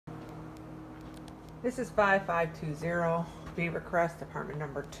This is 5520 Beavercrest, apartment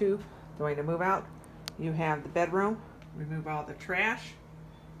number 2. Going to move out. You have the bedroom. Remove all the trash.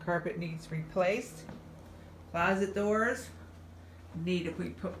 Carpet needs replaced. Closet doors need to be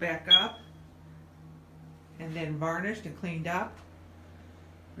put back up and then varnished and cleaned up.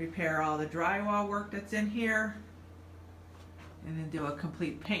 Repair all the drywall work that's in here and then do a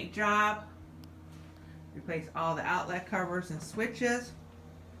complete paint job. Replace all the outlet covers and switches.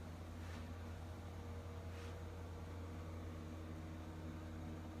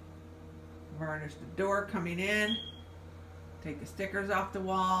 Varnish the door coming in. Take the stickers off the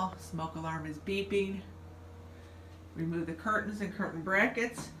wall. Smoke alarm is beeping. Remove the curtains and curtain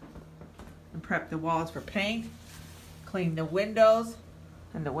brackets and prep the walls for paint. Clean the windows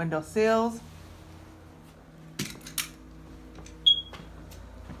and the window sills. You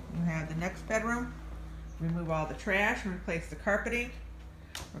have the next bedroom. Remove all the trash and replace the carpeting.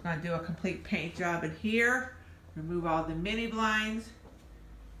 We're going to do a complete paint job in here. Remove all the mini blinds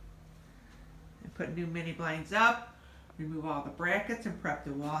and put new mini blinds up. Remove all the brackets and prep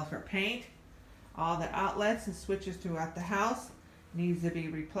the walls for paint. All the outlets and switches throughout the house needs to be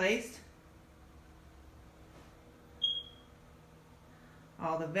replaced.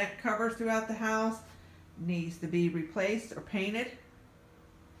 All the vent covers throughout the house needs to be replaced or painted.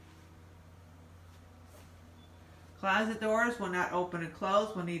 Closet doors will not open and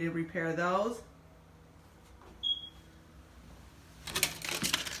close. We'll need to repair those.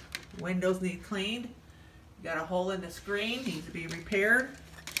 Windows need cleaned. You got a hole in the screen, needs to be repaired.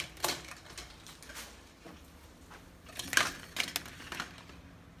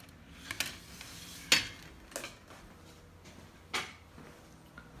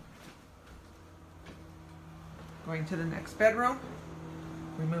 Going to the next bedroom.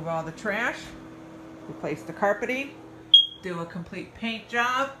 Remove all the trash. Replace the carpeting. Do a complete paint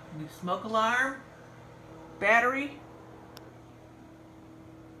job. New smoke alarm. Battery.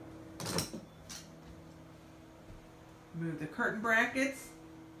 Remove the curtain brackets.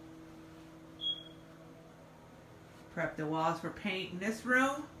 Prep the walls for paint in this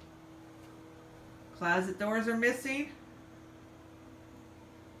room. Closet doors are missing.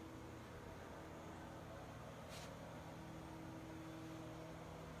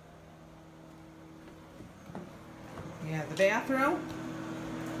 You have the bathroom.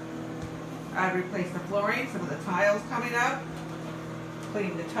 I'd replace the flooring, some of the tiles coming up.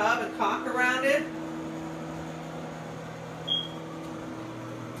 Clean the tub and caulk around it.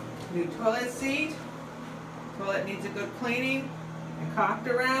 New toilet seat. Toilet needs a good cleaning and caulked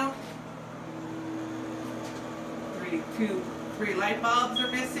around. Three light bulbs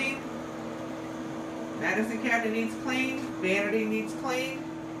are missing. Medicine cabinet needs cleaned. Vanity needs cleaned.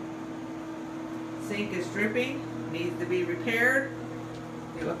 Sink is dripping, needs to be repaired.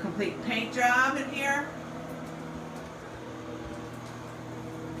 Do a complete paint job in here.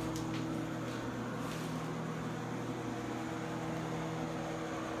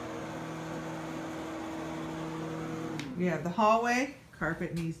 You have the hallway.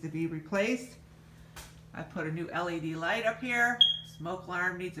 Carpet needs to be replaced. I put a new LED light up here. Smoke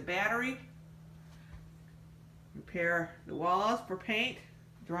alarm needs a battery. Repair the walls for paint,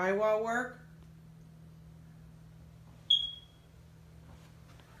 drywall work.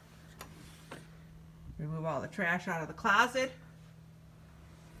 Remove all the trash out of the closet.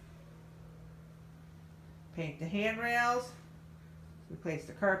 Paint the handrails. Replace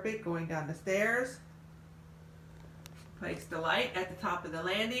the carpet going down the stairs. Place the light at the top of the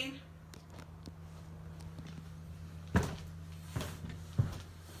landing.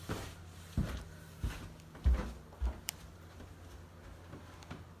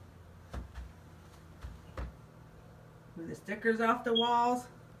 Move the stickers off the walls.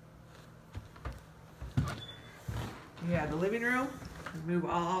 You have the living room. Remove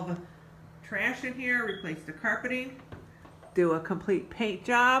all the trash in here. Replace the carpeting. Do a complete paint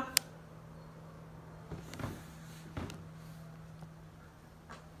job.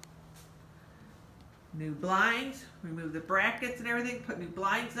 New blinds. Remove the brackets and everything. Put new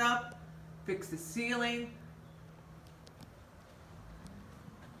blinds up. Fix the ceiling.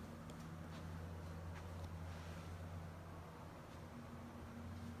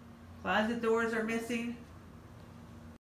 Closet doors are missing.